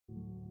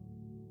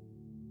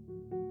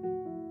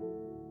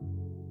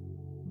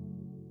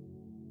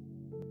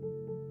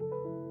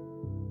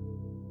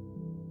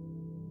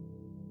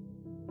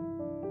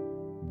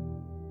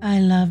I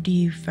loved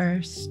you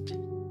first,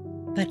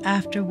 but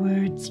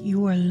afterwards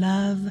your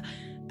love,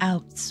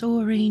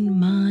 outsoaring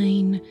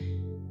mine,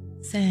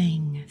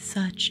 sang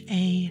such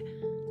a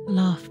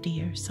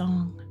loftier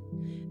song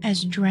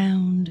as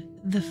drowned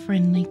the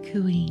friendly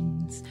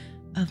cooings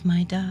of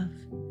my dove,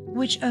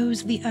 which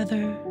owes the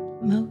other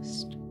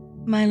most.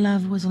 My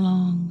love was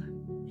long,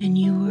 and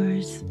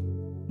yours,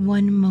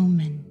 one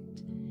moment,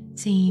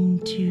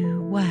 seemed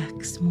to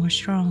wax more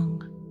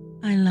strong.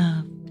 I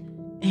loved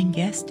and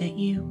guessed at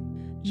you.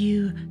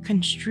 You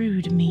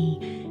construed me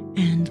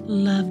and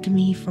loved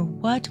me for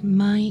what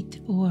might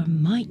or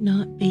might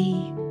not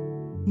be.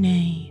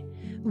 Nay,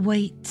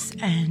 weights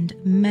and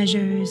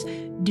measures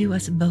do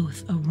us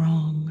both a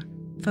wrong,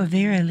 for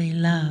verily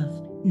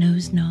love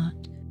knows not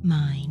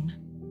mine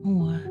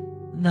or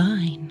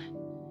thine.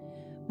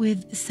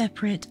 With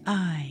separate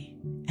I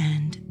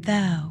and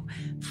thou,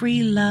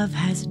 free love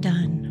has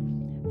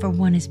done, for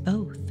one is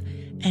both,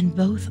 and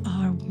both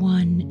are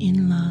one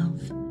in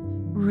love.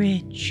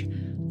 Rich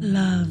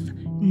love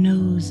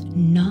knows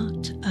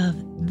not of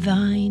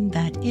thine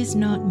that is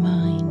not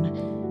mine.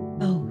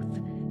 Both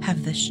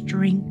have the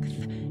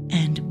strength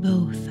and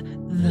both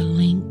the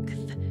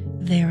length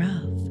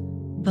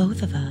thereof,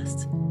 both of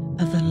us,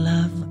 of the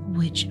love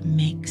which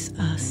makes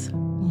us.